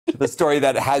the story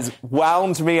that has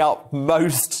wound me up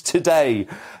most today.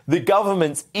 The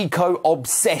government's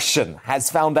eco-obsession has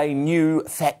found a new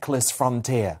feckless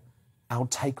frontier. Our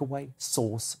takeaway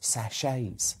sauce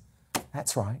sachets.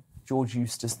 That's right. George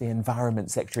Eustace, the Environment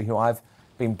Secretary, who I've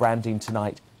been branding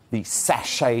tonight, the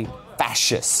sachet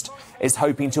fascist, is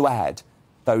hoping to add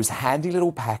those handy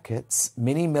little packets,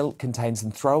 mini milk containers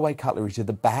and throwaway cutlery to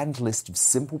the banned list of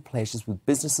simple pleasures, with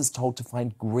businesses told to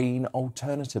find green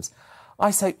alternatives. I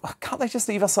say, can't they just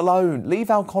leave us alone? Leave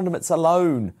our condiments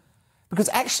alone. Because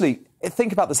actually,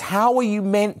 think about this. How are you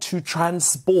meant to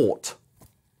transport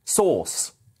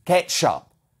sauce, ketchup,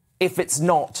 if it's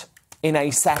not in a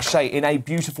sachet, in a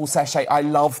beautiful sachet? I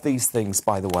love these things,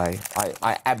 by the way.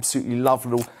 I absolutely love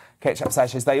little ketchup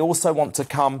sachets. They also want to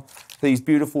come, these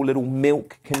beautiful little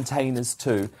milk containers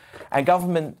too. And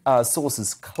government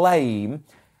sources claim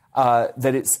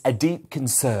that it's a deep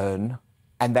concern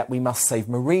and that we must save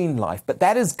marine life. But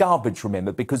that is garbage,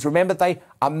 remember, because remember they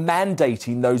are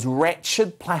mandating those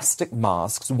wretched plastic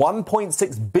masks,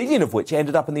 1.6 billion of which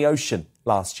ended up in the ocean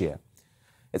last year.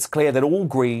 It's clear that all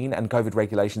green and COVID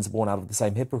regulations are born out of the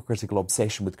same hypocritical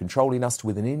obsession with controlling us to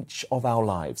within an inch of our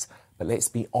lives. But let's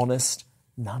be honest,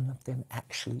 none of them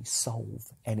actually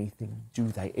solve anything, do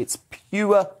they? It's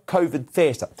pure COVID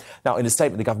theatre. Now, in a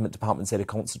statement, the government department said a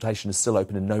consultation is still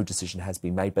open and no decision has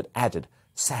been made, but added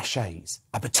sachets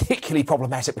are particularly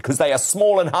problematic because they are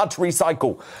small and hard to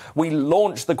recycle. We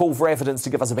launched the call for evidence to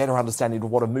give us a better understanding of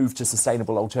what a move to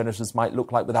sustainable alternatives might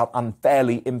look like without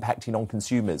unfairly impacting on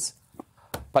consumers.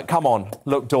 But come on,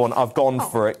 look, Dawn, I've gone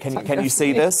for it. Can you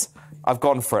see this? I've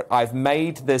gone for it. I've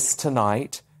made this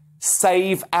tonight.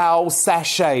 Save our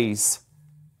sachets.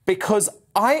 Because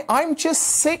I'm just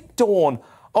sick, Dawn,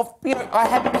 of, I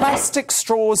had plastic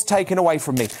straws taken away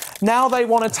from me. Now they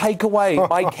want to take away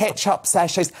my ketchup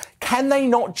sachets. Can they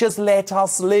not just let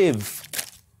us live?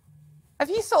 Have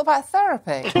you thought about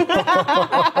therapy?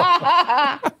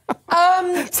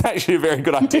 It's actually a very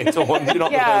good idea, Dawn. You're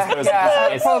not the first person to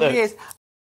say it probably is.